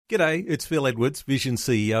G'day, it's Phil Edwards, Vision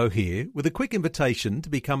CEO here, with a quick invitation to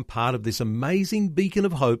become part of this amazing beacon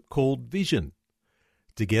of hope called Vision.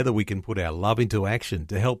 Together we can put our love into action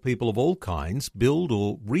to help people of all kinds build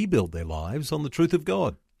or rebuild their lives on the truth of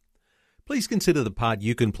God. Please consider the part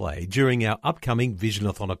you can play during our upcoming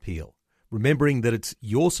Visionathon appeal, remembering that it's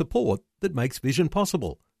your support that makes Vision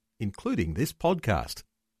possible, including this podcast.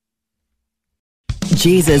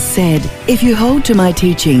 Jesus said, "If you hold to my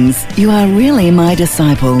teachings, you are really my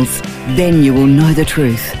disciples. Then you will know the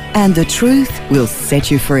truth, and the truth will set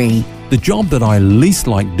you free." The job that I least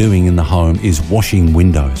like doing in the home is washing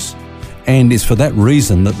windows. And it's for that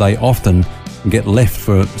reason that they often get left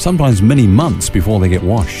for sometimes many months before they get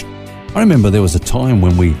washed. I remember there was a time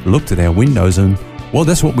when we looked at our windows and, well,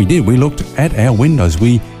 that's what we did. We looked at our windows.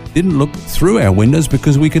 We didn't look through our windows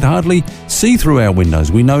because we could hardly see through our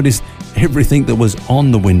windows. We noticed everything that was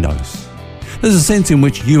on the windows. There's a sense in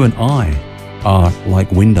which you and I are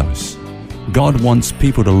like windows. God wants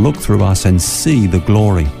people to look through us and see the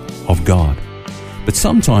glory of God. But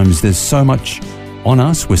sometimes there's so much on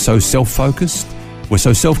us, we're so self-focused, we're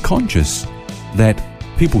so self-conscious that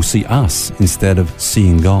people see us instead of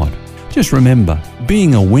seeing God. Just remember,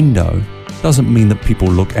 being a window doesn't mean that people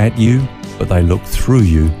look at you, but they look through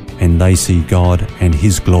you and they see God and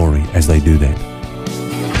His glory as they do that.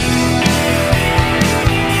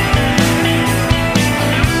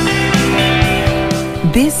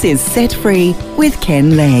 This is Set Free with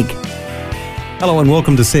Ken Legg. Hello and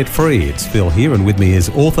welcome to Set Free. It's Phil here, and with me is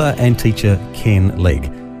author and teacher Ken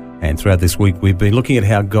Legg. And throughout this week we've been looking at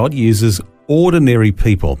how God uses ordinary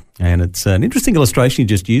people. And it's an interesting illustration you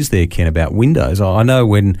just used there, Ken, about windows. I know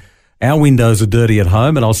when our windows are dirty at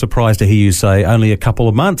home, and I was surprised to hear you say only a couple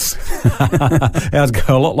of months. Ours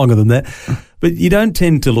go a lot longer than that. But you don't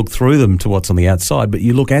tend to look through them to what's on the outside, but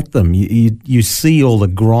you look at them. You see all the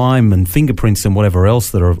grime and fingerprints and whatever else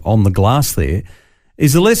that are on the glass there.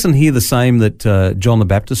 Is the lesson here the same that John the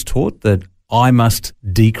Baptist taught, that I must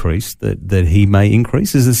decrease, that he may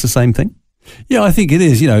increase? Is this the same thing? Yeah, I think it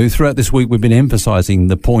is. You know, throughout this week we've been emphasizing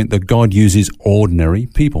the point that God uses ordinary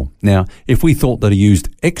people. Now, if we thought that He used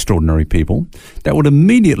extraordinary people, that would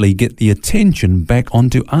immediately get the attention back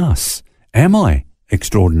onto us. Am I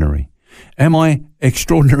extraordinary? Am I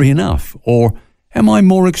extraordinary enough? Or am I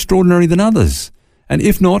more extraordinary than others? And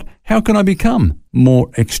if not, how can I become more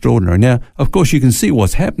extraordinary? Now, of course, you can see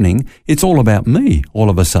what's happening. It's all about me all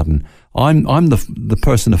of a sudden. I'm the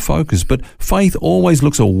person to focus, but faith always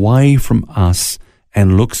looks away from us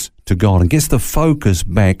and looks to God and gets the focus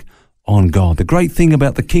back on God. The great thing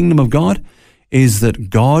about the kingdom of God is that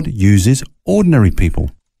God uses ordinary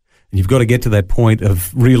people. And you've got to get to that point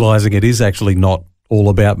of realizing it is actually not all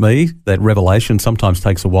about me. That revelation sometimes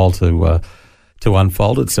takes a while to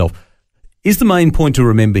unfold itself. Is the main point to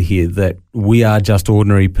remember here that we are just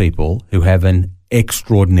ordinary people who have an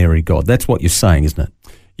extraordinary God? That's what you're saying, isn't it?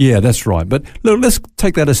 Yeah, that's right. But look, let's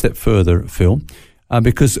take that a step further, Phil,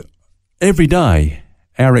 because every day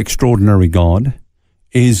our extraordinary God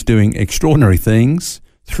is doing extraordinary things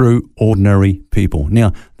through ordinary people.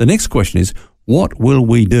 Now, the next question is, what will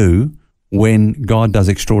we do when God does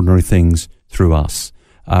extraordinary things through us?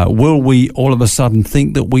 Will we all of a sudden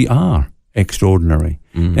think that we are extraordinary?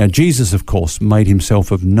 Now, Jesus, of course, made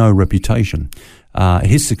Himself of no reputation.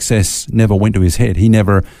 His success never went to His head. He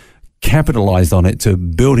never capitalized on it to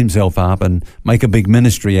build Himself up and make a big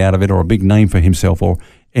ministry out of it or a big name for Himself or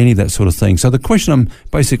any of that sort of thing. So the question I'm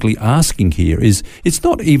basically asking here is, it's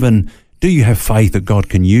not even, do you have faith that God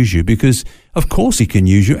can use you? Because, of course, He can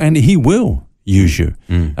use you and He will use you.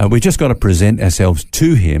 We just got to present ourselves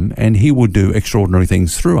to Him and He will do extraordinary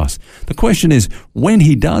things through us. The question is, when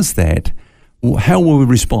He does that, how will we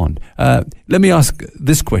respond? Let me ask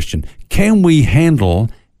this question. Can we handle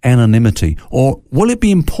anonymity? Or will it be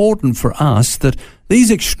important for us that these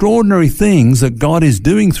extraordinary things that God is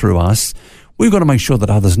doing through us, we've got to make sure that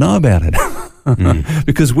others know about it?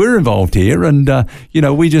 Because we're involved here and,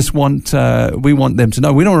 we just want them to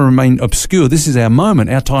know. We don't want to remain obscure. This is our moment.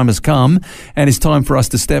 Our time has come and it's time for us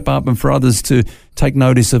to step up and for others to take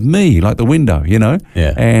notice of me, like the window,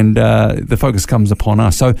 Yeah. And the focus comes upon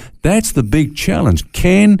us. So that's the big challenge.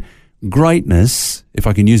 Can greatness, if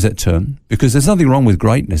I can use that term, because there's nothing wrong with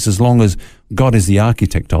greatness as long as God is the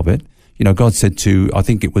architect of it. God said to, I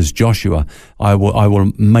think it was Joshua, I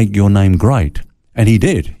will make your name great. And He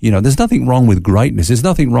did. There's nothing wrong with greatness. There's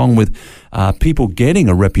nothing wrong with people getting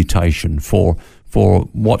a reputation for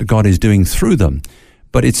what God is doing through them.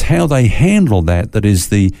 But it's how they handle that is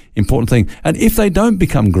the important thing. And if they don't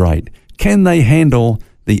become great, can they handle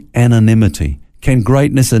the anonymity? Can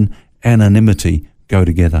greatness and anonymity go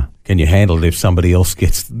together? can you handle it if somebody else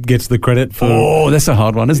gets the credit for? Oh, that's a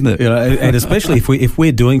hard one, isn't it? You know, and especially if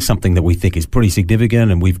we're doing something that we think is pretty significant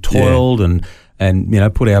and we've toiled and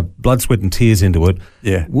put our blood, sweat and tears into it,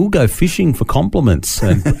 we'll go fishing for compliments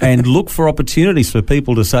and look for opportunities for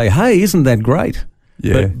people to say, hey, isn't that great?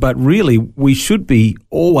 Yeah. But really, we should be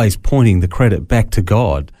always pointing the credit back to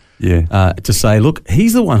God. Yeah. To say, look,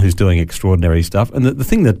 He's the one who's doing extraordinary stuff. And the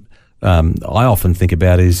thing that I often think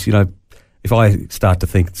about is, if I start to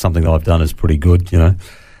think something that I've done is pretty good,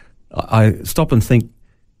 I stop and think,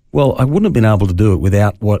 well, I wouldn't have been able to do it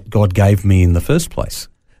without what God gave me in the first place.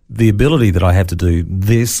 The ability that I have to do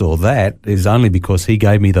this or that is only because He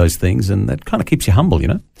gave me those things, and that kind of keeps you humble,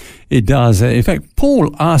 It does. In fact,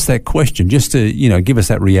 Paul asked that question just to, give us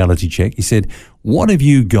that reality check. He said, what have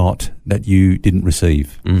you got that you didn't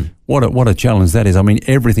receive? What a challenge that is. I mean,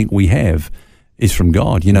 everything we have is from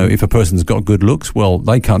God. If a person's got good looks, well,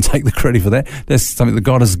 they can't take the credit for that. That's something that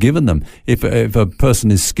God has given them. If a person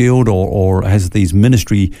is skilled or has these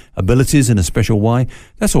ministry abilities in a special way,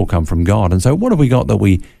 that's all come from God. And so what have we got that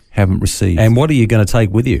we haven't received? And what are you going to take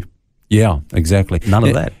with you? Yeah, exactly. None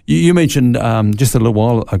of that. You mentioned just a little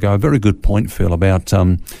while ago a very good point, Phil, about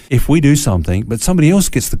if we do something, but somebody else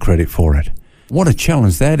gets the credit for it. What a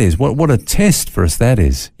challenge that is. What a test for us that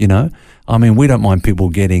is, I mean, we don't mind people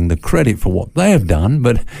getting the credit for what they have done,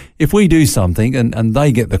 but if we do something and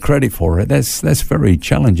they get the credit for it, that's very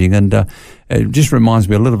challenging. And it just reminds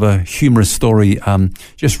me a little of a humorous story.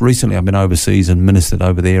 Just recently I've been overseas and ministered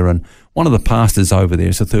over there, and one of the pastors over there,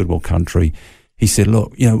 it's a third world country, he said,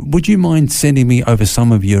 look, would you mind sending me over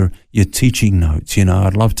some of your teaching notes?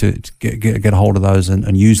 I'd love to get a hold of those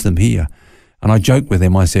and use them here. And I joked with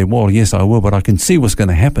him. I said, well, yes, I will, but I can see what's going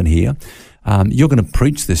to happen here. You're going to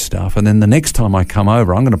preach this stuff, and then the next time I come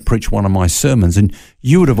over, I'm going to preach one of my sermons, and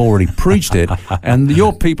you would have already preached it, and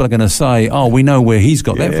your people are going to say, oh, we know where he's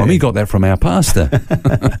got that from. He got that from our pastor.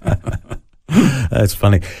 That's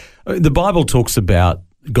funny. The Bible talks about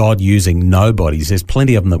God using nobodies. There's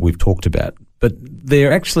plenty of them that we've talked about, but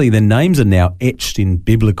their names are now etched in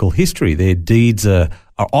biblical history. Their deeds are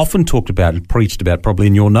often talked about and preached about, probably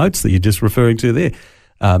in your notes that you're just referring to there.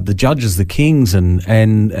 The judges, the kings, and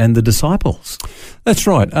the disciples. That's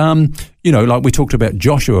right. Like we talked about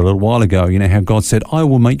Joshua a little while ago, how God said, I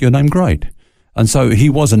will make your name great. And so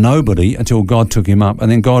he was a nobody until God took him up,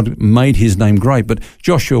 and then God made his name great. But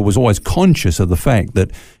Joshua was always conscious of the fact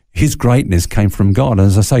that his greatness came from God. And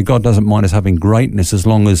as I say, God doesn't mind us having greatness as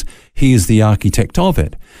long as he is the architect of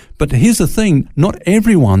it. But here's the thing, not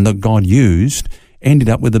everyone that God used ended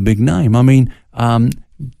up with a big name. I mean,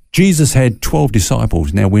 Jesus had 12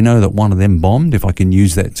 disciples. Now, we know that one of them bombed, if I can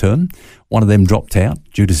use that term. One of them dropped out,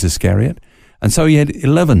 Judas Iscariot. And so he had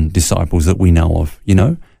 11 disciples that we know of,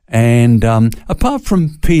 And apart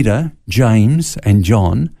from Peter, James, and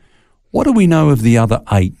John, what do we know of the other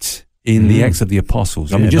 8 in the Acts of the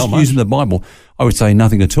Apostles? I mean, just using the Bible, I would say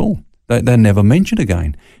nothing at all. They're never mentioned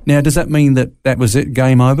again. Now, does that mean that was it,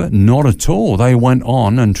 game over? Not at all. They went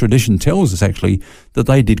on, and tradition tells us actually that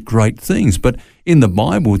they did great things. But in the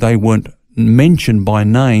Bible, they weren't mentioned by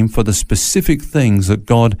name for the specific things that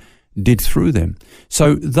God did through them.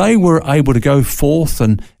 So they were able to go forth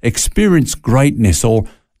and experience greatness, or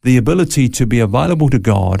the ability to be available to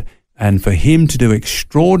God and for him to do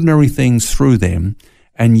extraordinary things through them,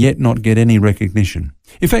 and yet not get any recognition.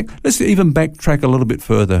 In fact, let's even backtrack a little bit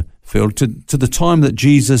further, Phil, to the time that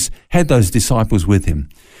Jesus had those disciples with him.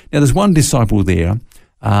 Now, there's one disciple there.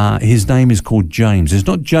 His name is called James. It's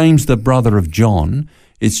not James, the brother of John.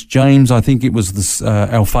 It's James, I think it was this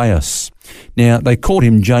Alphaeus. Now, they called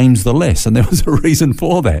him James the Less, and there was a reason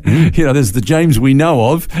for that. There's the James we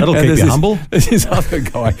know of. That'll keep you humble. There's this other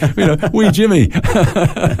guy, wee Jimmy.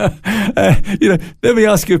 Let me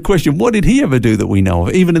ask you a question. What did he ever do that we know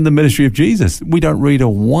of, even in the ministry of Jesus? We don't read of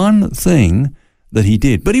one thing that he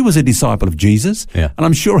did. But he was a disciple of Jesus, and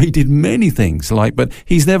I'm sure he did many things, but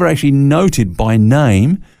he's never actually noted by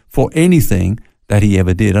name for anything that he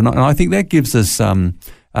ever did. And I think that gives us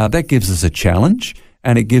a challenge,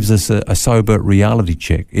 and it gives us a sober reality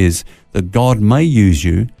check, is that God may use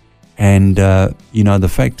you, and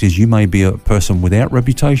the fact is you may be a person without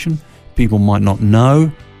reputation. People might not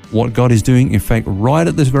know what God is doing. In fact, right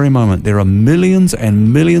at this very moment, there are millions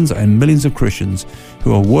and millions and millions of Christians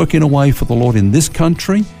who are working away for the Lord in this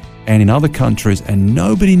country and in other countries, and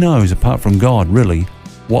nobody knows, apart from God, really,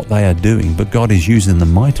 what they are doing, but God is using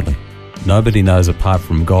them mightily. Nobody knows apart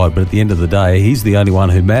from God, but at the end of the day, he's the only one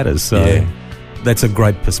who matters. So that's a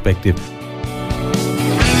great perspective.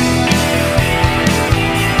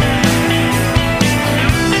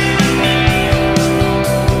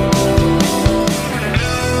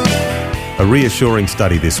 A reassuring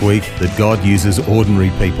study this week that God uses ordinary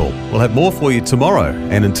people. We'll have more for you tomorrow.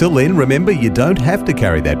 And until then, remember, you don't have to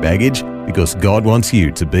carry that baggage because God wants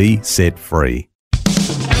you to be set free.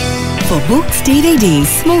 For books, DVDs,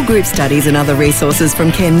 small group studies and other resources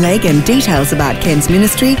from Ken Legg and details about Ken's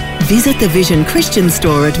ministry, visit the Vision Christian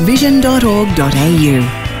store at vision.org.au.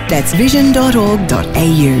 That's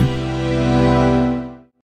vision.org.au.